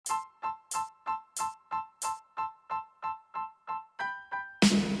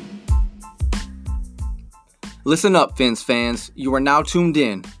Listen up, Fins fans. You are now tuned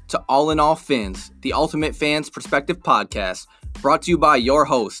in to All in All Fins, the ultimate fans perspective podcast, brought to you by your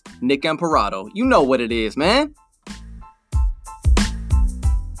host, Nick Imperato. You know what it is, man.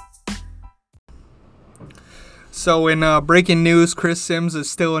 So in breaking news, Chris Sims is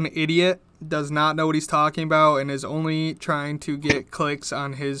still an idiot, does not know what he's talking about, and is only trying to get clicks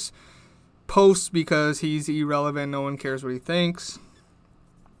on his posts because he's irrelevant. No one cares what he thinks.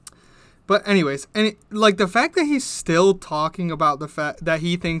 But anyways, the fact that he's still talking about the fact that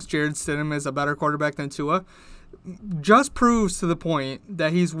he thinks Jarrett Stidham is a better quarterback than Tua just proves to the point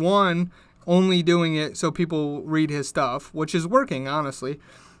that he's, one, only doing it so people read his stuff, which is working, honestly.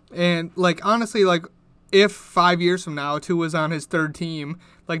 And, if 5 years from now Tua's on his third team,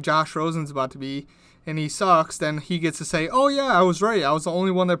 like Josh Rosen's about to be, and he sucks, then he gets to say, oh, yeah, I was right. I was the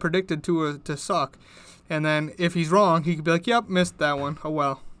only one that predicted Tua to suck. And then if he's wrong, he could be like, yep, missed that one. Oh,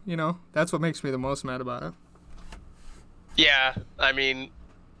 well. You know, that's what makes me the most mad about it. Yeah, I mean,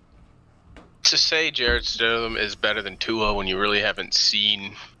 to say Jarrett Stidham is better than Tua when you really haven't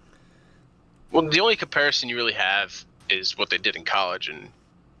seen... Well, the only comparison you really have is what they did in college, and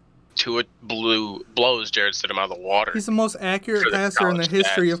Tua blows Jarrett Stidham out of the water. He's the most accurate passer in the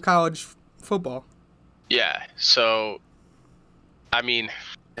history of college football. Yeah, so, I mean...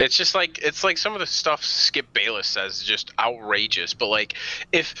 It's like some of the stuff Skip Bayless says is just outrageous. But like,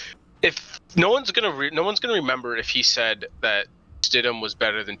 if no one's gonna remember if he said that Stidham was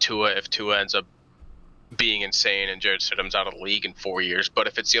better than Tua if Tua ends up being insane and Jarrett Stidham's out of the league in 4 years. But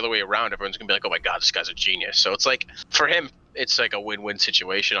if it's the other way around, everyone's gonna be like, oh my god, this guy's a genius. So it's like, for him, it's like a win-win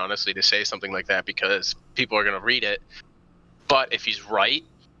situation, honestly, to say something like that, because people are gonna read it. But if he's right,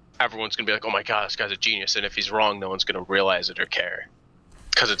 everyone's gonna be like, oh my god, this guy's a genius. And if he's wrong, no one's gonna realize it or care.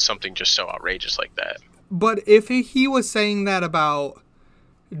 Because it's something just so outrageous like that. But if he was saying that about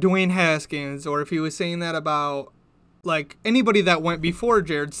Dwayne Haskins, or if he was saying that about like anybody that went before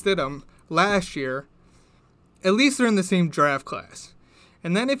Jarrett Stidham last year, at least they're in the same draft class.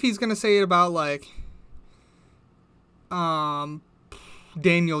 And then if he's gonna say it about like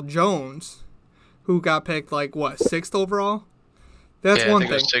Daniel Jones, who got picked like what, 6th overall? That's one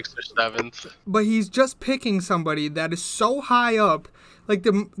thing. I think it was 6th or 7th. But he's just picking somebody that is so high up. Like,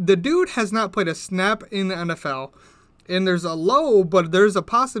 the dude has not played a snap in the NFL. And there's a low, but there's a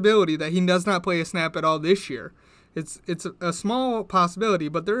possibility that he does not play a snap at all this year. It's a small possibility,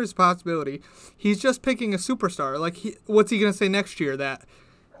 but there is a possibility. He's just picking a superstar. Like, what's he going to say next year? That,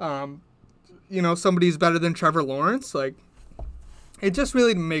 somebody's better than Trevor Lawrence? Like, it just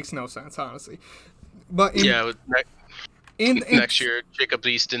really makes no sense, honestly. But next year, Jacob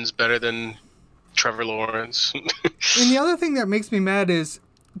Easton's better than Trevor Lawrence. And the other thing that makes me mad is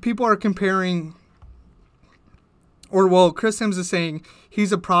people are comparing, Chris Sims is saying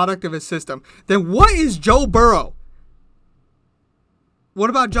he's a product of his system. Then what is Joe Burrow? What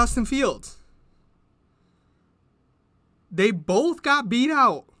about Justin Fields? They both got beat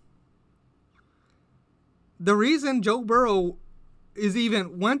out. The reason Joe Burrow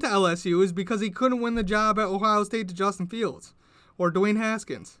went to LSU is because he couldn't win the job at Ohio State to Justin Fields or Dwayne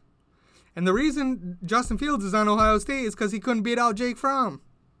Haskins. And the reason Justin Fields is on Ohio State is because he couldn't beat out Jake Fromm.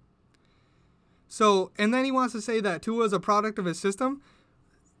 So, and then he wants to say that Tua is a product of his system.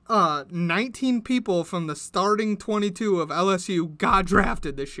 19 people from the starting 22 of LSU got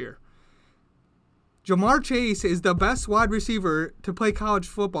drafted this year. Jamar Chase is the best wide receiver to play college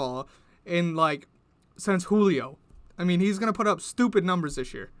football since Julio. I mean, he's going to put up stupid numbers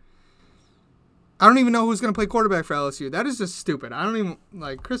this year. I don't even know who's going to play quarterback for LSU. That is just stupid. I don't even,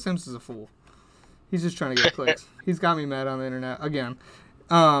 Chris Sims is a fool. He's just trying to get clicks. He's got me mad on the internet again.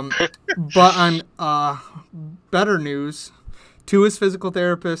 But on better news, Tua's physical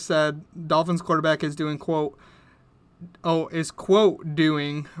therapist said Dolphins quarterback is doing, quote,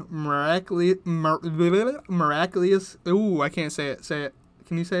 doing miraculous. Ooh, I can't say it. Say it.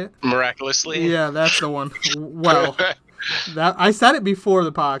 Can you say it? Miraculously? Yeah, that's the one. Well, I said it before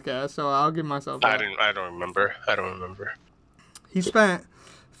the podcast, so I'll give myself that. I don't remember. He spent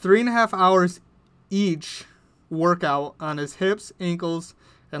 3.5 hours each workout on his hips, ankles,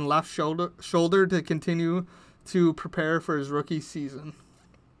 and left shoulder to continue to prepare for his rookie season.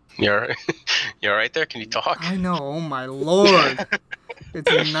 You're right there? Can you talk? I know. Oh, my Lord. It's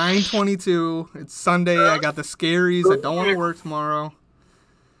 9:22. It's Sunday. I got the scaries. I don't want to work tomorrow.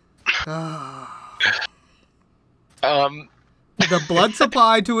 The blood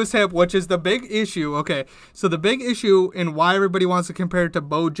supply to his hip, which is the big issue. Okay, so the big issue and why everybody wants to compare it to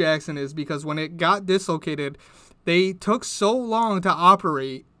Bo Jackson is because when it got dislocated, they took so long to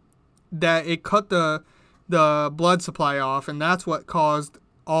operate that it cut the blood supply off, and that's what caused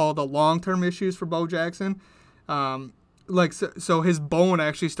all the long-term issues for Bo Jackson. Like so his bone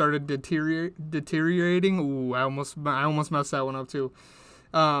actually started deteriorating. Ooh, I almost messed that one up too.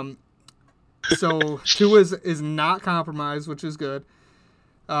 So Tua is not compromised, which is good.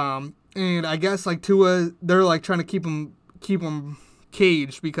 And I guess like Tua, they're like trying to keep him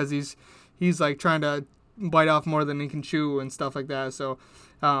caged because he's like trying to bite off more than he can chew and stuff like that. So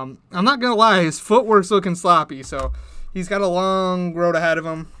I'm not gonna lie, his footwork's looking sloppy. So he's got a long road ahead of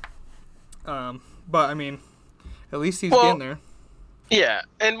him. But I mean, at least he's getting there. Yeah,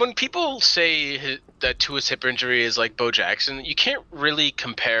 and when people say that Tua's hip injury is like Bo Jackson, you can't really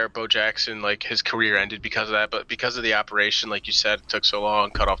compare Bo Jackson, like his career ended because of that, but because of the operation, like you said, it took so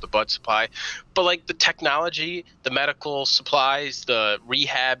long, cut off the blood supply. But like the technology, the medical supplies, the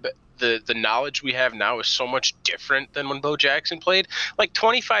rehab, the knowledge we have now is so much different than when Bo Jackson played. Like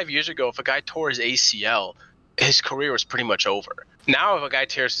 25 years ago, if a guy tore his ACL, his career was pretty much over. Now if a guy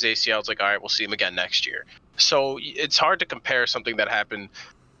tears his ACL, it's like, all right, we'll see him again next year. So it's hard to compare something that happened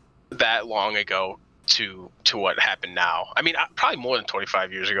that long ago to what happened now. I mean, probably more than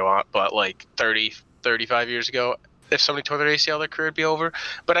 25 years ago, but like 30, 35 years ago, if somebody tore their ACL, their career would be over.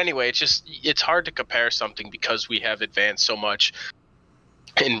 But anyway, it's hard to compare something because we have advanced so much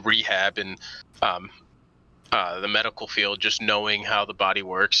in rehab and the medical field, just knowing how the body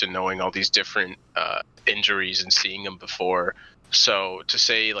works and knowing all these different injuries and seeing them before. So to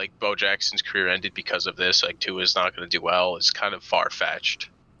say like Bo Jackson's career ended because of this, like Tua's not going to do well, is kind of far-fetched.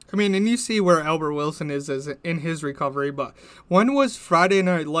 I mean, and you see where Albert Wilson is as in his recovery, but when was Friday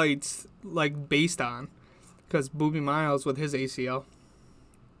Night Lights like based on? Because Boobie Miles with his ACL.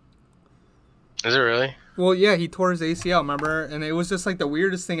 Is it really? Well, yeah, he tore his ACL, remember? And it was just like the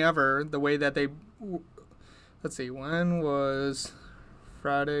weirdest thing ever, the way that they... Let's see, when was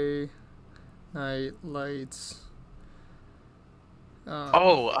Friday Night Lights...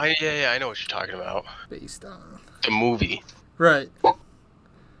 I know what you're talking about. Based on... The movie. Right.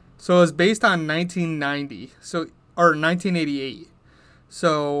 So it was based on 1990, or 1988.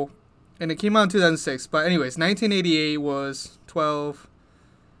 So, and it came out in 2006. But anyways, 1988 was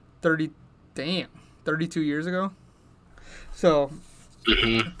 32 years ago. So,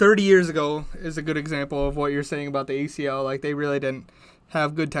 30 years ago is a good example of what you're saying about the ACL. Like, they really didn't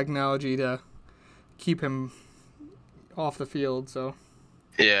have good technology to keep him off the field, so.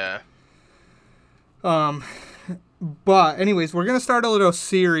 Yeah. But anyways, we're going to start a little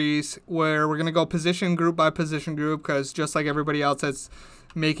series where we're going to go position group by position group because just like everybody else that's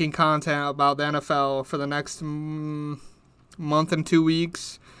making content about the NFL for the next month and 2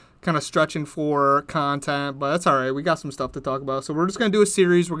 weeks, kind of stretching for content, but that's all right. We got some stuff to talk about. So we're just going to do a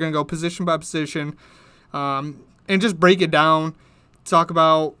series. We're going to go position by position and just break it down, talk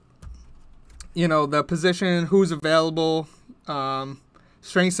about, you know, the position, who's available,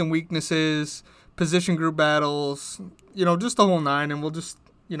 strengths and weaknesses, position group battles, you know, just the whole nine. And we'll just,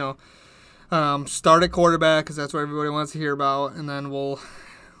 you know, start at quarterback because that's what everybody wants to hear about. And then we'll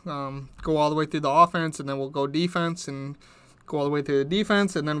go all the way through the offense, and then we'll go defense and go all the way through the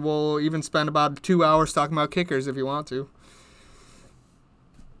defense. And then we'll even spend about 2 hours talking about kickers if you want to.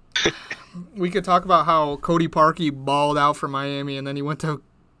 We could talk about how Cody Parkey balled out for Miami, and then he went to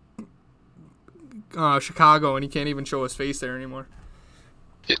Chicago, and he can't even show his face there anymore.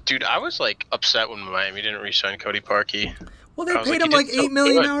 Dude, I was like upset when Miami didn't re-sign Cody Parkey. Well, they paid him like $8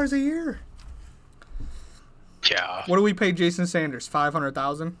 million a year. Yeah. What do we pay Jason Sanders?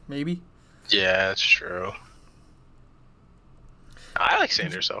 $500,000, maybe. Yeah, that's true. I like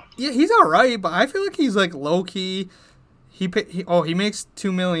Sanders though. Yeah, he's all right, but I feel like he's like low key. He makes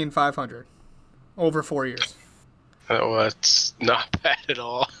 $2,500,000 over 4 years. Oh, that's not bad at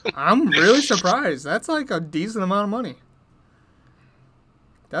all. I'm really surprised. That's like a decent amount of money.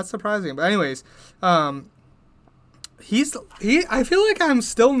 That's surprising. But anyways, I feel like I'm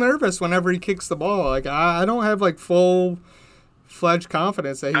still nervous whenever he kicks the ball. Like I don't have like full-fledged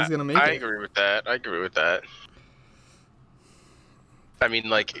confidence that he's gonna make it. I agree with that. I mean,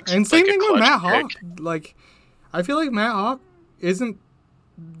 like, and same like thing with Matt Hawk. Like, I feel like Matt Hawk isn't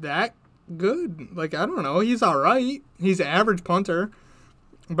that good. Like, I don't know. He's all right. He's an average punter,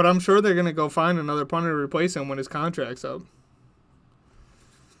 but I'm sure they're gonna go find another punter to replace him when his contract's up.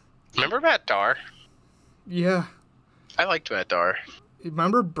 Remember Matt Darr? Yeah. I liked Matt Darr.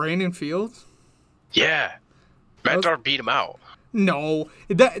 Remember Brandon Fields? Yeah. Matt Darr beat him out. No.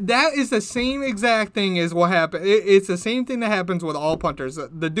 That is the same exact thing as what happened. It's the same thing that happens with all punters.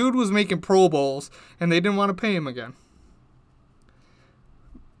 The dude was making Pro Bowls, and they didn't want to pay him again.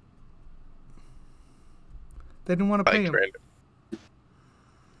 They didn't want to pay him.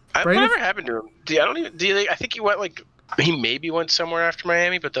 Whatever happened to him? I think he went like... He maybe went somewhere after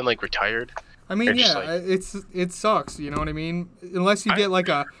Miami, but then like retired. I mean, It's just yeah, it sucks. You know what I mean? Unless you get like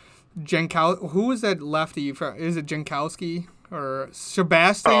a who is that lefty? Is it Jankowski or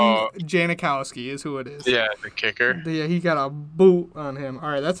Sebastian Janikowski is who it is. Yeah, the kicker. Yeah, he got a boot on him. All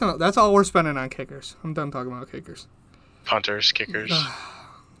right, that's all we're spending on kickers. I'm done talking about kickers. Punters, kickers.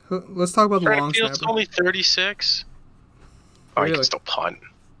 Let's talk about the long Fields snapper. only 36. Oh, he Really? can still punt.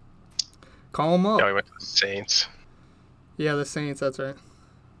 Call him up. No, he went to the Saints. Yeah, the Saints. That's right.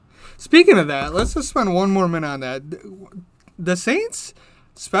 Speaking of that, let's just spend one more minute on that. The Saints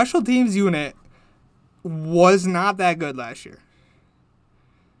special teams unit was not that good last year.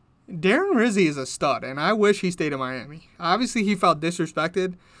 Darren Rizzi is a stud, and I wish he stayed in Miami. Obviously, he felt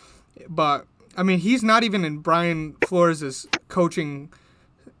disrespected, but I mean, he's not even in Brian Flores' coaching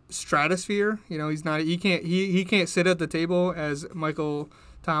stratosphere. You know, he's not. He can't sit at the table, as Michael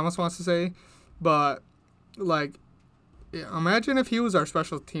Thomas wants to say. But like, imagine if he was our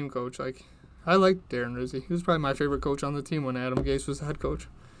special team coach. Like, I like Darren Rizzi. He was probably my favorite coach on the team when Adam Gase was the head coach.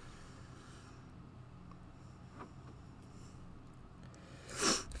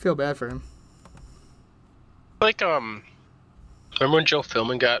 I feel bad for him. Like, remember when Joe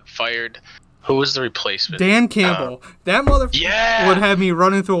Philman got fired? Who was the replacement? Dan Campbell. That motherfucker would have me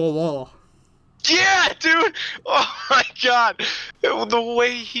running through a wall. Yeah, dude. Oh my God, the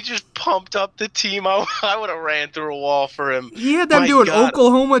way he just pumped up the team, I would have ran through a wall for him. He had them doing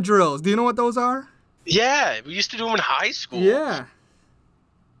Oklahoma drills. Do you know what those are? Yeah, we used to do them in high school. Yeah.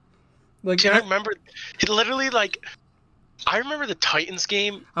 Like, I remember, it literally, like, I remember the Titans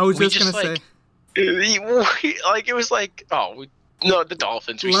game. I was just gonna say. It was like, no, the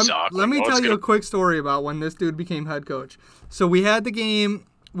Dolphins, we suck. Let me tell you a quick story about when this dude became head coach. So we had the game.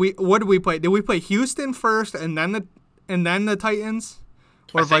 What did we play? Did we play Houston first and then the Titans,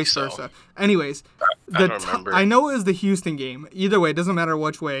 or vice versa? Anyways, I don't remember. I know it was the Houston game. Either way, it doesn't matter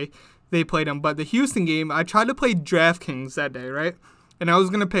which way they played them. But the Houston game, I tried to play DraftKings that day, right? And I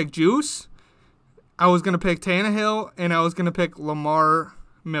was gonna pick Juice, I was gonna pick Tannehill, and I was gonna pick Lamar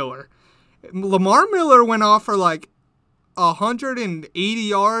Miller. Lamar Miller went off for like 180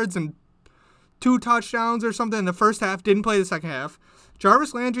 yards and 2 touchdowns or something in the first half. Didn't play the second half.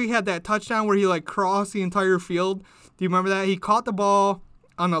 Jarvis Landry had that touchdown where he like crossed the entire field. Do you remember that? He caught the ball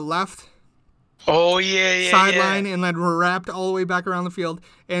on the left sideline and then wrapped all the way back around the field.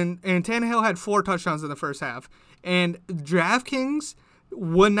 And Tannehill had 4 touchdowns in the first half. And DraftKings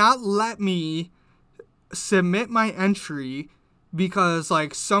would not let me submit my entry because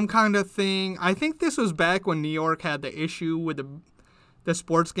like some kind of thing. I think this was back when New York had the issue with the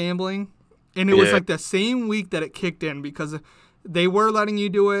sports gambling. And it was like the same week that it kicked in because they were letting you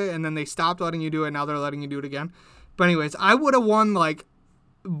do it, and then they stopped letting you do it. Now they're letting you do it again. But anyways, I would have won like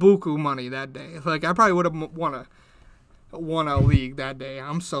buku money that day. Like I probably would have won a league that day.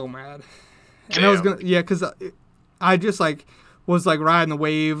 I'm so mad. And I was because I just like was like riding the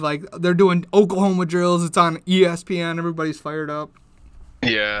wave. Like they're doing Oklahoma drills. It's on ESPN. Everybody's fired up.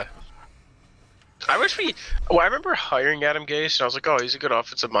 Yeah. I remember hiring Adam Gase, and I was like, oh, he's a good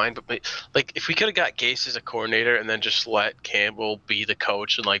offensive mind, but like, if we could have got Gase as a coordinator and then just let Campbell be the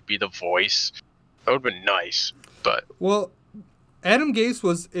coach and like be the voice, that would have been nice. But Adam Gase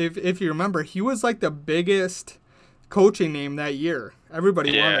was, if you remember, he was like the biggest coaching name that year.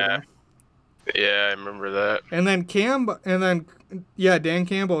 Everybody wanted him. Yeah, I remember that. And then Dan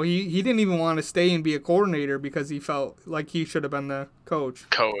Campbell, he didn't even want to stay and be a coordinator because he felt like he should have been the coach.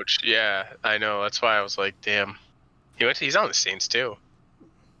 Yeah, I know. That's why I was like, damn. He's on the Saints too.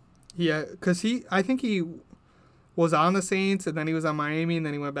 Yeah, because I think he was on the Saints, and then he was on Miami, and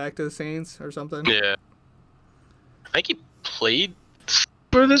then he went back to the Saints or something. Yeah. I think he played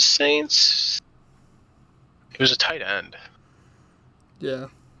for the Saints. He was a tight end. Yeah.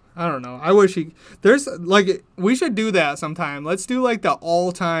 I don't know. I wish there's like we should do that sometime. Let's do like the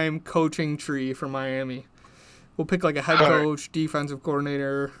all-time coaching tree for Miami. We'll pick like a head coach, defensive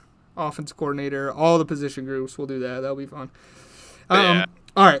coordinator, offensive coordinator, all the position groups. We'll do that. That'll be fun. All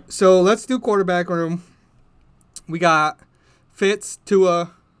right, so let's do quarterback room. We got Fitz,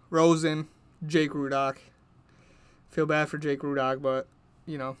 Tua, Rosen, Jake Rudock. Feel bad for Jake Rudock, but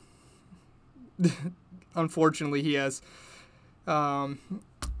you know, unfortunately, he has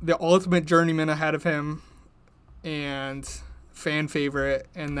the ultimate journeyman ahead of him and fan favorite,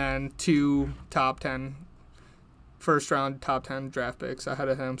 and then 2 first round top 10 draft picks ahead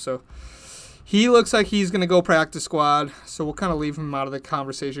of him. So he looks like he's going to go practice squad. So we'll kind of leave him out of the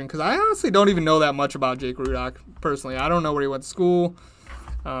conversation because I honestly don't even know that much about Jake Rudock personally. I don't know where he went to school.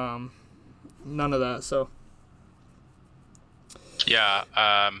 None of that. So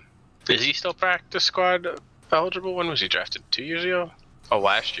yeah. Is he still practice squad eligible? When was he drafted? 2 years ago? Oh,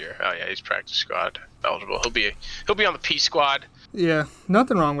 last year. Oh yeah, he's practice squad eligible. He'll be on the P squad. Yeah,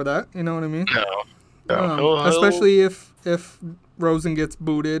 nothing wrong with that. You know what I mean? No. Especially if Rosen gets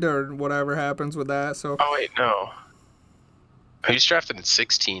booted or whatever happens with that. So. Oh wait, no. He was drafted in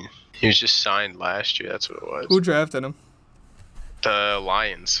 16. He was just signed last year. That's what it was. Who drafted him? The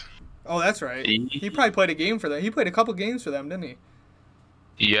Lions. Oh, that's right. He probably played a game for them. He played a couple games for them, didn't he?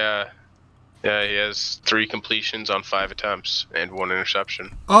 Yeah. Yeah, he has 3 completions on 5 attempts and 1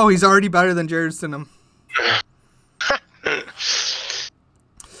 interception. Oh, he's already better than Jared Stidham.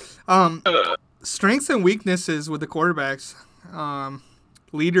 Strengths and weaknesses with the quarterbacks.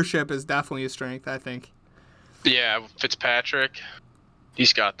 Leadership is definitely a strength, I think. Yeah, Fitzpatrick,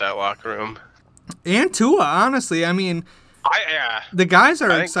 he's got that locker room. And Tua, honestly. I mean, the guys are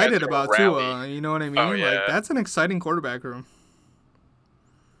excited about Tua. You know what I mean? Oh, yeah. Like, that's an exciting quarterback room.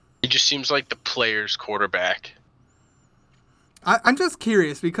 He just seems like the player's quarterback. I'm just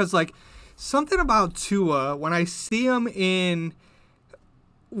curious because, like, something about Tua, when I see him in,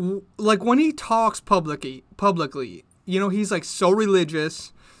 like, when he talks publicly, you know, he's, like, so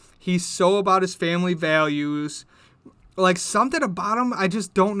religious. He's so about his family values. Like, something about him, I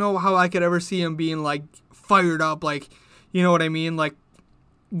just don't know how I could ever see him being, like, fired up, like, you know what I mean? Like,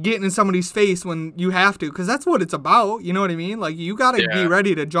 getting in somebody's face when you have to, because that's what it's about, you know what I mean? Like, you got to be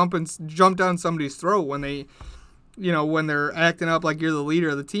ready to jump down somebody's throat when they, you know, when they're acting up like you're the leader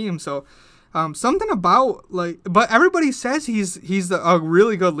of the team. So, something about, like, but everybody says he's a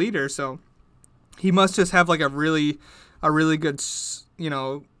really good leader, so he must just have, like, a really good, you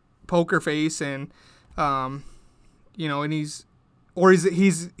know, poker face, and you know, and he's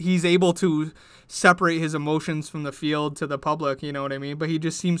able to separate his emotions from the field to the public, you know what I mean? But he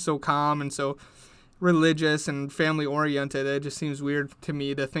just seems so calm and so religious and family oriented. It just seems weird to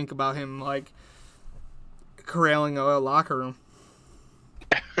me to think about him, like, corralling a locker room.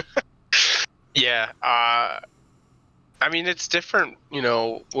 Yeah, I mean, it's different, you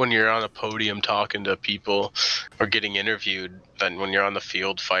know, when you're on a podium talking to people or getting interviewed than when you're on the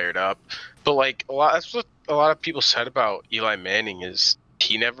field fired up. But, like, that's what a lot of people said about Eli Manning is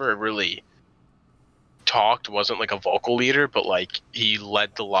he never really talked, wasn't like a vocal leader, but, like, he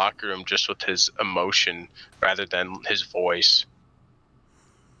led the locker room just with his emotion rather than his voice.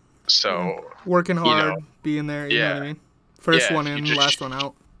 So working hard, being there, you know what I mean? First one in, last one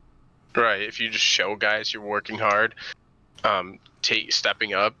out. Right. If you just show guys you're working hard,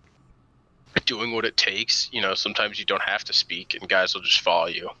 stepping up, doing what it takes, you know, sometimes you don't have to speak and guys will just follow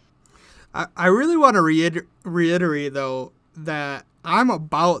you. I really want to reiterate, though, that I'm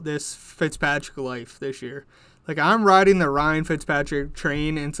about this Fitzpatrick life this year. Like, I'm riding the Ryan Fitzpatrick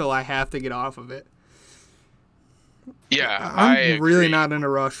train until I have to get off of it. Yeah, I'm really not in a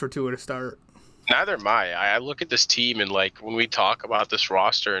rush for Tua to start. Neither am I. I look at this team and, like, when we talk about this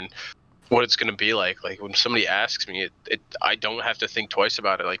roster and what it's going to be like when somebody asks me, I don't have to think twice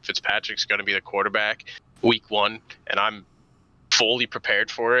about it. Like, Fitzpatrick's going to be the quarterback week 1, and I'm fully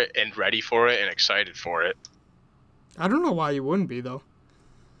prepared for it and ready for it and excited for it. I don't know why you wouldn't be, though.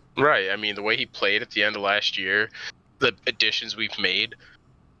 Right. I mean, the way he played at the end of last year, the additions we've made,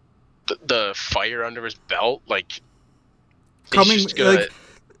 the fire under his belt, like, like,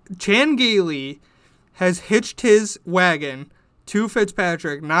 Chan Gailey has hitched his wagon to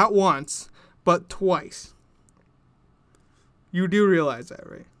Fitzpatrick not once, but twice. You do realize that,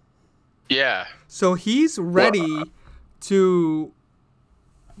 right? Yeah. So he's ready to,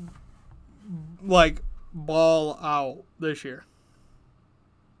 like, ball out this year.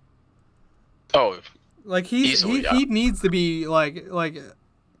 Oh, like, he needs to be like.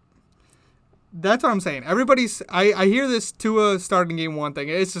 That's what I'm saying. I hear this Tua starting game 1 thing.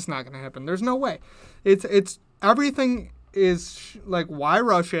 It's just not going to happen. There's no way. It's everything is like, why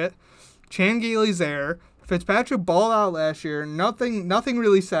rush it? Chan Gailey's there. Fitzpatrick balled out last year. Nothing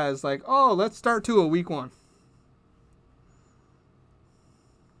really says, like, oh, let's start Tua week 1.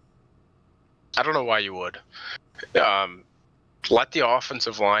 I don't know why you would. Let the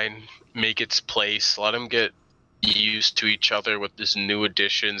offensive line make its place. Let them get used to each other with these new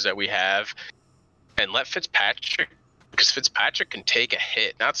additions that we have. And let Fitzpatrick, because Fitzpatrick can take a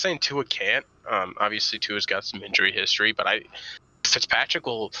hit. Not saying Tua can't. Obviously, Tua's got some injury history, but Fitzpatrick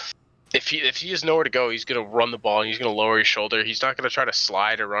will, if he has nowhere to go, he's going to run the ball and he's going to lower his shoulder. He's not going to try to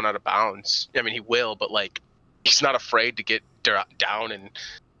slide or run out of bounds. I mean, he will, but, like, he's not afraid to get down and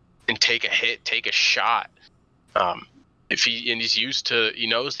take a hit, take a shot. He's used to, he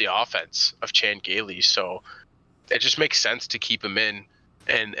knows the offense of Chan Gailey, so it just makes sense to keep him in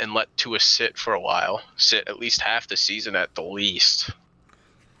and let Tua sit for a while, sit at least half the season at the least.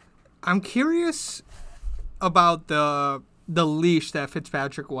 I'm curious about the the leash that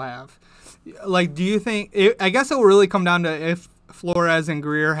Fitzpatrick will have. Like, do you think? I guess it will really come down to if Flores and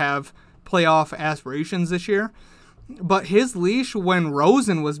Greer have playoff aspirations this year. But his leash when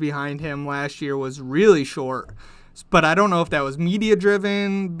Rosen was behind him last year was really short. But I don't know if that was media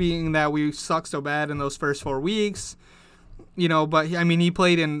driven, being that we sucked so bad in those first 4 weeks. But I mean, he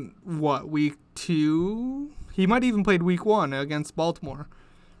played in week 2? He might even played week 1 against Baltimore.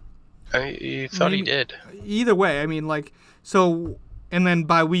 I thought he did. Either way, I mean, so, and then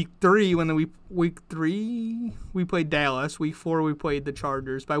by week 3, week 3 we played Dallas. Week 4 we played the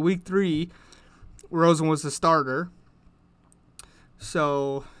Chargers. By week 3, Rosen was the starter.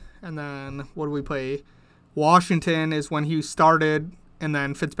 So, and then what do we play? Washington is when he started, and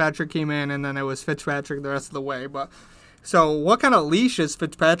then Fitzpatrick came in, and then it was Fitzpatrick the rest of the way. But so, what kind of leash is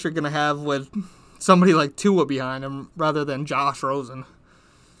Fitzpatrick going to have with somebody like Tua behind him rather than Josh Rosen,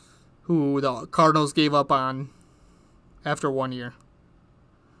 who the Cardinals gave up on after 1 year?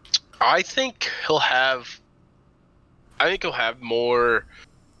 I think he'll have more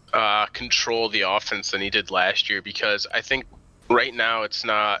control of the offense than he did last year, because I think right now it's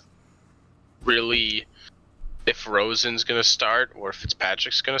not really if Rosen's going to start or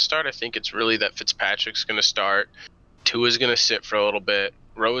Fitzpatrick's going to start. I think it's really that Fitzpatrick's going to start, Tua's going to sit for a little bit,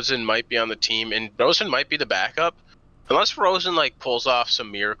 Rosen might be on the team, and Rosen might be the backup. Unless Rosen pulls off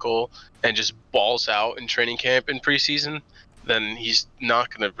some miracle and just balls out in training camp in preseason, then he's not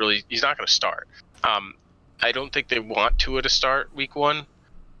going to start. I don't think they want Tua to start week 1.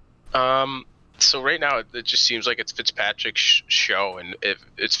 So right now it just seems like it's Fitzpatrick's show, and if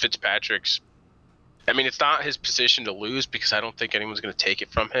it's Fitzpatrick's, I mean, it's not his position to lose because I don't think anyone's going to take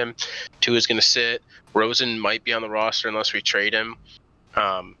it from him. Tua's going to sit. Rosen might be on the roster unless we trade him.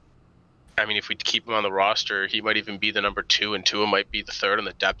 I mean, if we keep him on the roster, he might even be the number 2, and Tua might be the 3rd on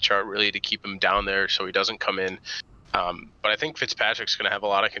the depth chart, really, to keep him down there so he doesn't come in. But I think Fitzpatrick's going to have a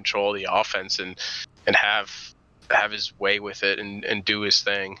lot of control of the offense and have his way with it and do his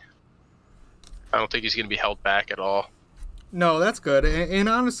thing. I don't think he's going to be held back at all. No, that's good. And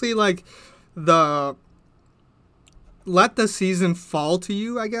honestly, let the season fall to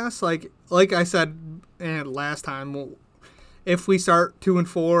you, I guess. Like I said last time, if we start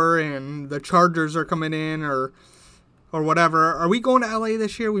 2-4 and the Chargers are coming in or whatever, are we going to LA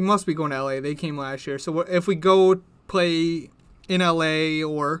this year? We must be going to LA. They came last year. So if we go play in LA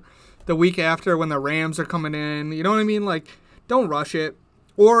or the week after when the Rams are coming in, you know what I mean? Don't rush it.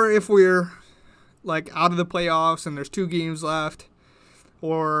 Or if we're out of the playoffs and there's 2 games left,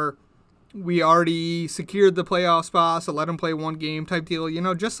 or we already secured the playoff spot, so let them play 1 game type deal,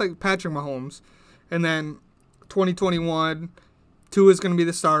 just like Patrick Mahomes. And then 2021, Tua is going to be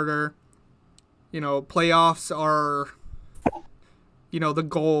the starter. Playoffs are, the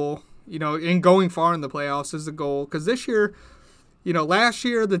goal, and going far in the playoffs is the goal. Because this year, last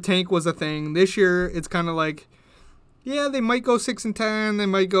year the tank was a thing. This year it's kind of yeah, they might go 6-10, they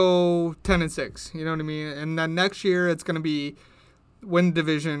might go 10-6. You know what I mean? And then next year it's going to be win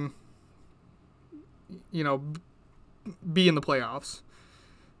division, be in the playoffs.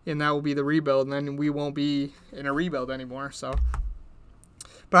 And that will be the rebuild, and then we won't be in a rebuild anymore. So,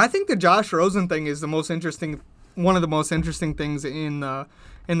 but I think the Josh Rosen thing is one of the most interesting things in the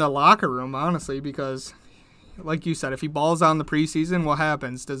locker room, honestly, because, like you said, if he balls out in the preseason, what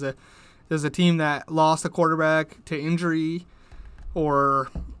happens? Does a team that lost a quarterback to injury, or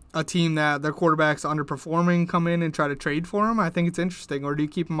a team that their quarterback's underperforming, come in and try to trade for him? I think it's interesting. Or do you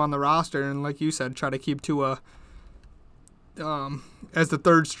keep him on the roster and, like you said, try to keep Tua as the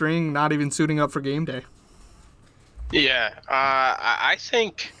 3rd string, not even suiting up for game day? Yeah, I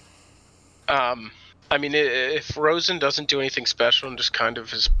think, I mean, if Rosen doesn't do anything special and just kind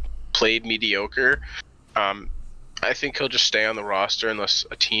of has played mediocre, I think he'll just stay on the roster unless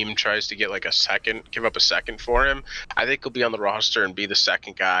a team tries to get give up a second for him. I think he'll be on the roster and be the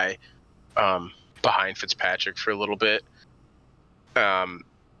 2nd guy behind Fitzpatrick for a little bit.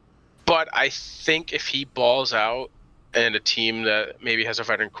 But I think if he balls out and a team that maybe has a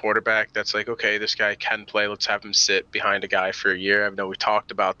veteran quarterback that's okay, this guy can play, let's have him sit behind a guy for a year. I know we talked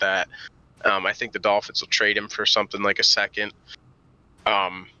about that. I think the Dolphins will trade him for something like a second.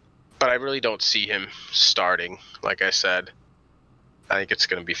 But I really don't see him starting. Like I said, I think it's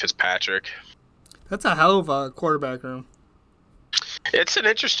going to be Fitzpatrick. That's a hell of a quarterback room. It's an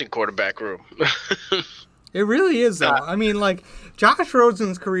interesting quarterback room. It really is, though. I mean, Josh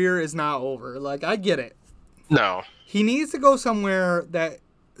Rosen's career is not over. I get it. No. He needs to go somewhere that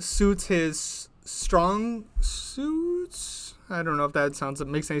suits his strong suits. I don't know if that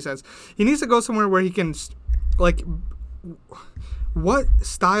makes any sense. He needs to go somewhere where he can, what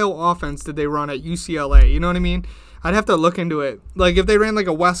style offense did they run at UCLA? You know what I mean? I'd have to look into it. Like, if they ran, like,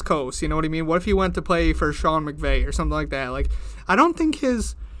 a West Coast, you know what I mean? What if he went to play for Sean McVay or something like that? Like, I don't think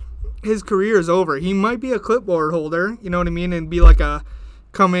his career is over. He might be a clipboard holder, you know what I mean, and be like a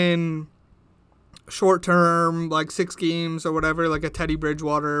come in short term, like 6 games or whatever, like a Teddy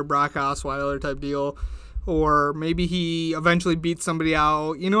Bridgewater, Brock Osweiler type deal. Or maybe he eventually beats somebody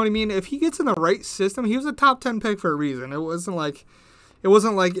out. You know what I mean? If he gets in the right system, he was a top 10 pick for a reason. It wasn't like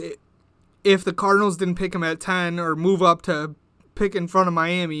if the Cardinals didn't pick him at 10 or move up to pick in front of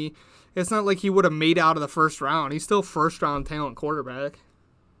Miami, it's not like he would have made out of the first round. He's still first round talent quarterback.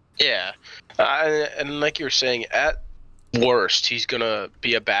 Yeah. And like you were saying, at worst, he's going to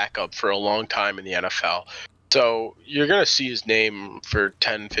be a backup for a long time in the NFL. So you're going to see his name for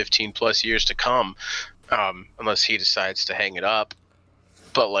 10, 15 plus years to come, unless he decides to hang it up.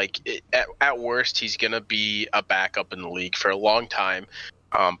 But like at worst, he's going to be a backup in the league for a long time.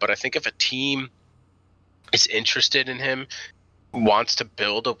 But I think if a team is interested in him, wants to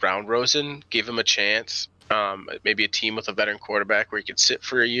build around Rosen, give him a chance, maybe a team with a veteran quarterback where he could sit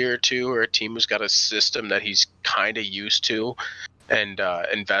for a year or two, or a team who's got a system that he's kind of used to, and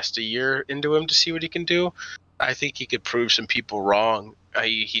invest a year into him to see what he can do, I think he could prove some people wrong.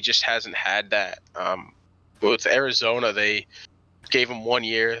 He just hasn't had that. With Arizona, they gave him 1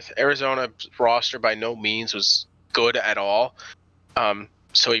 year. Arizona's roster by no means was good at all.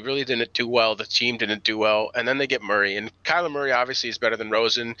 So he really didn't do well. The team didn't do well. And then they get Murray. And Kyler Murray obviously is better than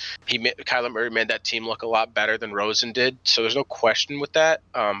Rosen. Kyler Murray made that team look a lot better than Rosen did. So there's no question with that.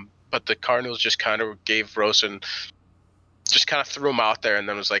 But the Cardinals just kind of gave Rosen, just kind of threw him out there and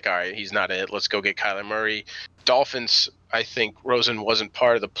then was like, all right, he's not it. Let's go get Kyler Murray. Dolphins, I think Rosen wasn't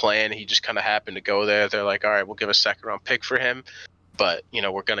part of the plan. He just kind of happened to go there. They're like, all right, we'll give a second-round pick for him. But,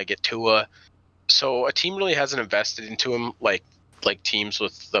 we're going to get Tua. So a team really hasn't invested into him like teams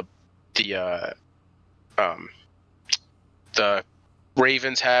with the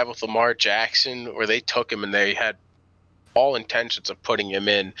Ravens have with Lamar Jackson, where they took him and they had all intentions of putting him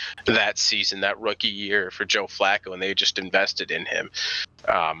in that season, that rookie year for Joe Flacco, and they just invested in him.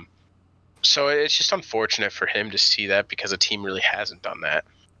 So it's just unfortunate for him to see that because a team really hasn't done that.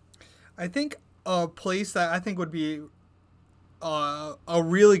 I think a place that I think would be a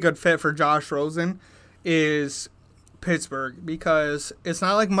really good fit for Josh Rosen is Pittsburgh, because it's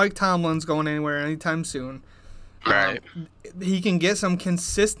not like Mike Tomlin's going anywhere anytime soon. Right. He can get some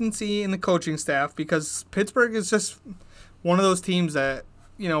consistency in the coaching staff, because Pittsburgh is just one of those teams that,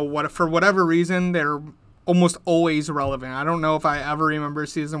 for whatever reason, they're almost always relevant. I don't know if I ever remember a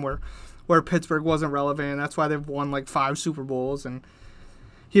season where Pittsburgh wasn't relevant. That's why they've won like 5 Super Bowls. And,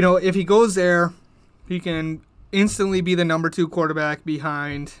 if he goes there, he can instantly be the number 2 quarterback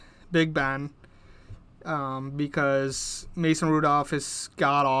behind Big Ben. Because Mason Rudolph is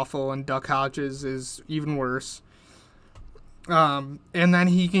god-awful and Duck Hodges is even worse. And then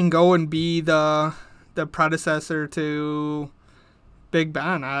he can go and be the predecessor to Big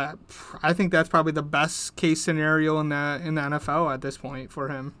Ben. I think that's probably the best case scenario in the NFL at this point for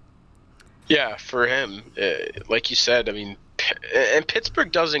him. Yeah, for him, like you said, and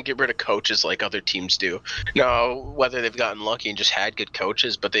Pittsburgh doesn't get rid of coaches like other teams do. Now, whether they've gotten lucky and just had good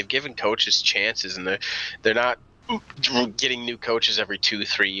coaches, but they've given coaches chances, and they're not getting new coaches every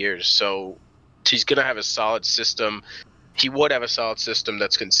 2-3 years. So he's going to have a solid system. He would have a solid system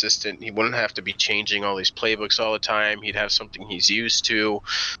that's consistent. He wouldn't have to be changing all these playbooks all the time. He'd have something he's used to.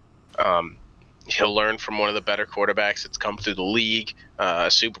 He'll learn from one of the better quarterbacks that's come through the league, a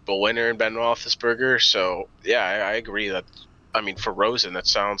Super Bowl winner in Ben Roethlisberger. So, yeah, I agree that, for Rosen, that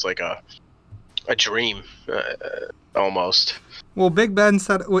sounds like a dream, almost. Well, Big Ben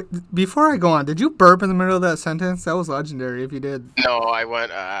said, before I go on, did you burp in the middle of that sentence? That was legendary if you did. No, I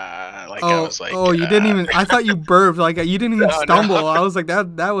went, you didn't even, I thought you burped, like, you didn't even stumble. No. I was like,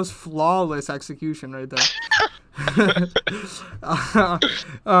 that was flawless execution right there.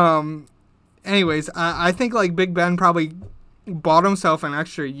 Anyways, I think, like, Big Ben probably bought himself an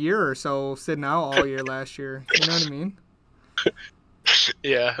extra year or so sitting out all year last year. You know what I mean?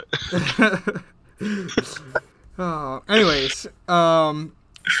 Yeah. Anyways,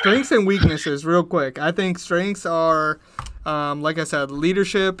 strengths and weaknesses real quick. I think strengths are, like I said,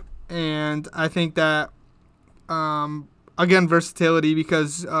 leadership, and I think that, again, versatility,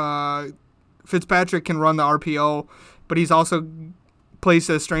 because Fitzpatrick can run the RPO, but he's also plays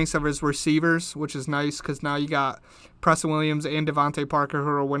the strengths of his receivers, which is nice because now you got Preston Williams and Devontae Parker who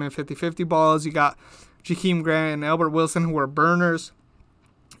are winning 50-50 balls. You got Jakeem Grant and Albert Wilson who are burners.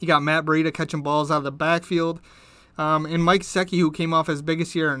 You got Matt Breida catching balls out of the backfield. And Mike Gesicki, who came off his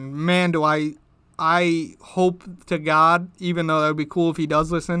biggest year, and man, do I I hope to God, even though that would be cool if he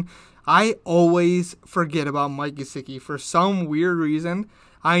does listen, I always forget about Mike Gesicki. For some weird reason,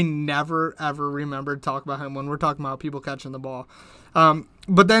 I never, ever remember to talk about him when we're talking about people catching the ball.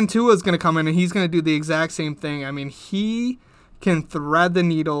 But then Tua's going to come in, and he's going to do the exact same thing. I mean, he can thread the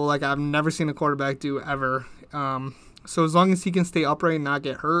needle like I've never seen a quarterback do ever. So as long as he can stay upright and not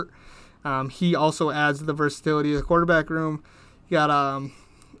get hurt, he also adds the versatility of the quarterback room. You got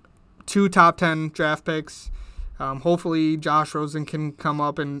 2 top 10 draft picks. Hopefully Josh Rosen can come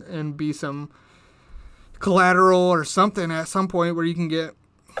up and be some collateral or something at some point where you can get,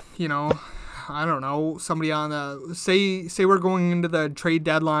 I don't know, somebody on the say we're going into the trade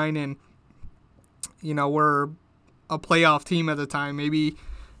deadline and we're a playoff team at the time. Maybe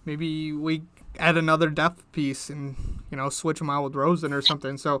we add another depth piece and switch them out with Rosen or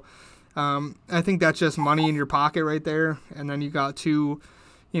something. So I think that's just money in your pocket right there. And then you got 2.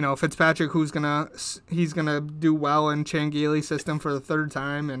 Fitzpatrick, he's gonna do well in Chan Gailey's system for the 3rd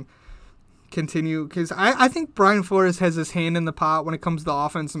time and continue, because I think Brian Flores has his hand in the pot when it comes to the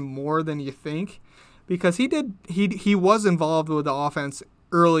offense more than you think, because he was involved with the offense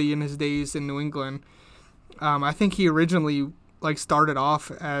early in his days in New England. I think he originally started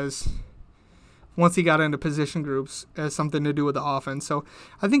off as, once he got into position groups, as something to do with the offense. So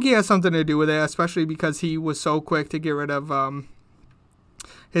I think he has something to do with it, especially because he was so quick to get rid of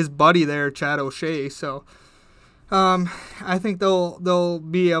his buddy there, Chad O'Shea. So I think they'll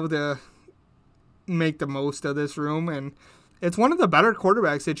be able to make the most of this room, and it's one of the better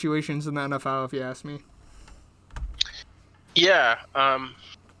quarterback situations in the NFL, if you ask me. Yeah,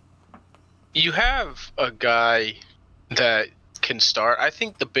 you have a guy that can start. I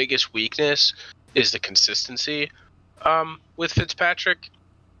think the biggest weakness is the consistency with Fitzpatrick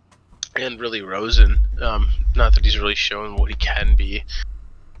and really Rosen. Not that he's really shown what he can be.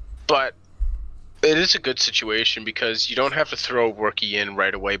 But it is a good situation because you don't have to throw a rookie in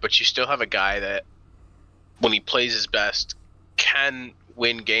right away, but you still have a guy that, when he plays his best, can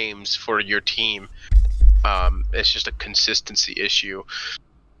win games for your team. It's just a consistency issue.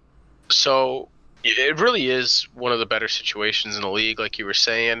 So it really is one of the better situations in the league, like you were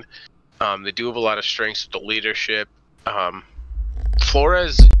saying. They do have a lot of strengths with the leadership.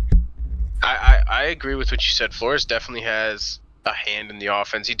 Flores, I agree with what you said. Flores definitely has a hand in the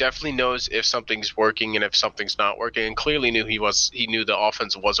offense. He definitely knows if something's working and if something's not working, and clearly knew he knew the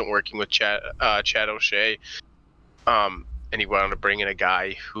offense wasn't working with Chad O'Shea. And he wanted to bring in a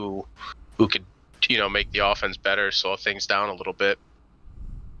guy who could make the offense better, slow things down a little bit.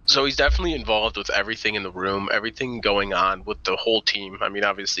 So he's definitely involved with everything in the room, everything going on with the whole team. I mean,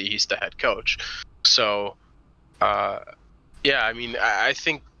 obviously he's the head coach. So yeah, I mean, I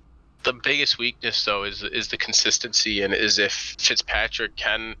think the biggest weakness, though, is the consistency, and is if Fitzpatrick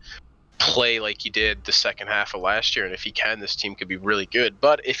can play like he did the second half of last year, and if he can, this team could be really good.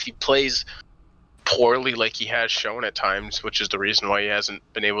 But if he plays poorly like he has shown at times, which is the reason why he hasn't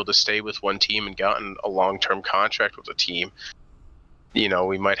been able to stay with one team and gotten a long-term contract with a team,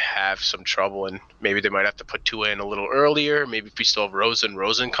 we might have some trouble, and maybe they might have to put Tua in a little earlier. Maybe if we still have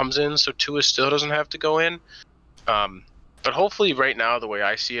Rosen comes in, so Tua still doesn't have to go in. But hopefully right now, the way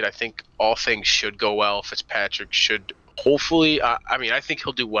I see it, I think all things should go well. Fitzpatrick should hopefully, I think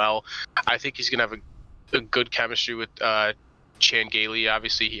he'll do well. I think he's going to have a good chemistry with Chan Gailey.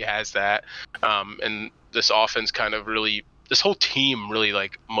 Obviously he has that. And this offense this whole team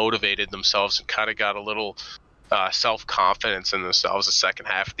really motivated themselves and kind of got a little self-confidence in themselves the second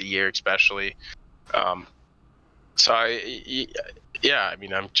half of the year, especially. So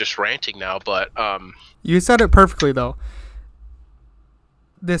I'm just ranting now, but you said it perfectly, though.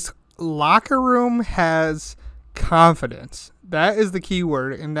 This locker room has confidence. That is the key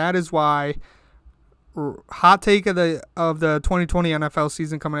word, and that is why hot take of the 2020 NFL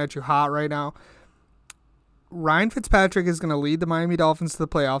season coming at you hot right now. Ryan Fitzpatrick is going to lead the Miami Dolphins to the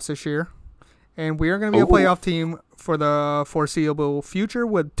playoffs this year, and we are going to be a playoff team for the foreseeable future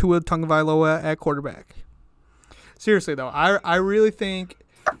with Tua Tagovailoa at quarterback. Seriously though, I really think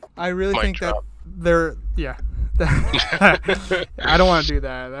that they're I don't want to do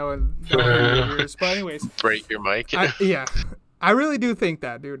that. That would be dangerous. But anyways, break your mic. I really do think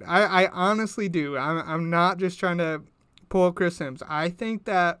that, dude. I honestly do. I'm not just trying to pull up Chris Sims. I think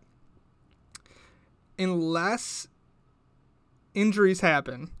that unless injuries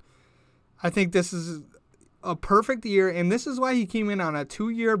happen, I think this is a perfect year, and this is why he came in on a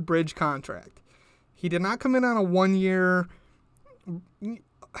 2-year bridge contract. He did not come in on a 1-year.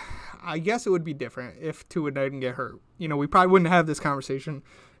 I guess it would be different if Tua didn't get hurt. We probably wouldn't have this conversation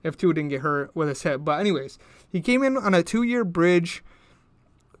if Tua didn't get hurt with his hip. But anyways, he came in on a 2-year bridge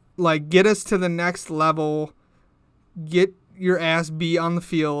like, get us to the next level, get your ass beat on the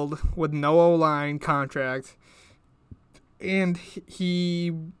field with no O-line contract. And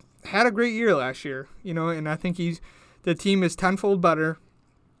he had a great year last year, you know, and I think the team is tenfold better,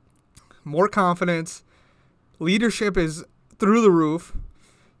 more confidence, leadership is through the roof.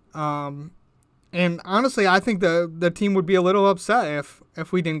 And honestly, I think the team would be a little upset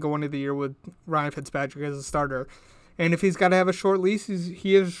if we didn't go into the year with Ryan Fitzpatrick as a starter. And if he's got to have a short leash,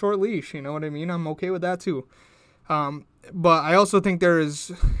 he has a short leash. You know what I mean? I'm okay with that too. But I also think there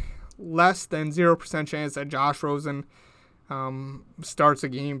is less than 0% chance that Josh Rosen starts a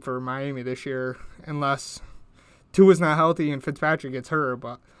game for Miami this year unless Tua's not healthy and Fitzpatrick gets hurt.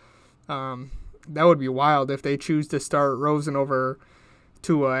 But that would be wild if they choose to start Rosen over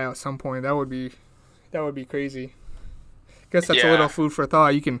Tua at some point. That would be crazy. I guess that's a little food for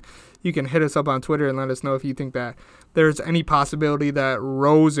thought. You can hit us up on Twitter and let us know if you think that there's any possibility that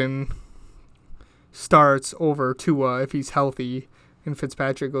Rosen starts over Tua if he's healthy and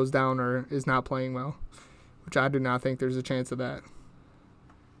Fitzpatrick goes down or is not playing well, which I do not think there's a chance of that.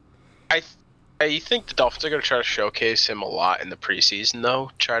 I think the Dolphins are going to try to showcase him a lot in the preseason,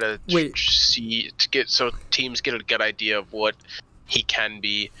 though. Try to so teams get a good idea of what he can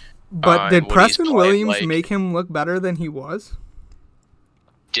be. But did Preston Williams make him look better than he was?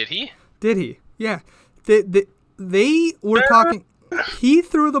 Did he? Did he? Yeah. They were talking. He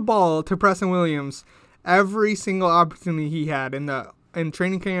threw the ball to Preston Williams every single opportunity he had in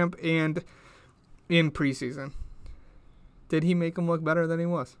training camp and in preseason. Did he make him look better than he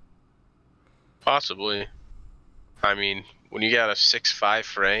was? Possibly. I mean, when you got a 6'5"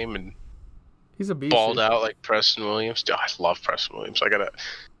 frame and he's a beast, balled out like Preston Williams. Oh, I love Preston Williams.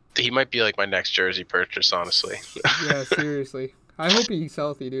 He might be like my next jersey purchase, honestly. Yeah, seriously. I hope he's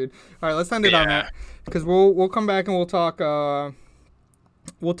healthy, dude. All right, let's end it on that because we'll come back and we'll talk.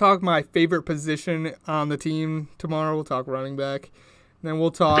 We'll talk my favorite position on the team tomorrow. We'll talk running back. And then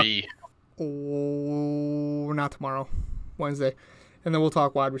we'll talk. Not tomorrow, Wednesday, and then we'll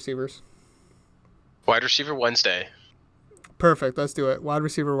talk wide receivers. Wide receiver Wednesday. Perfect. Let's do it. Wide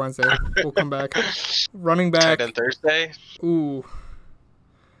receiver Wednesday. We'll come back. Running back. Tight end Thursday. Ooh.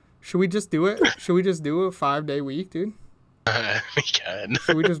 Should we just do it? Should we just do a 5-day week, dude? We can.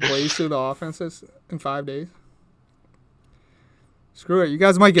 Should we just blaze through the offenses in 5 days? Screw it. You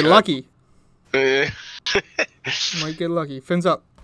guys might get lucky. Might get lucky. Fins up.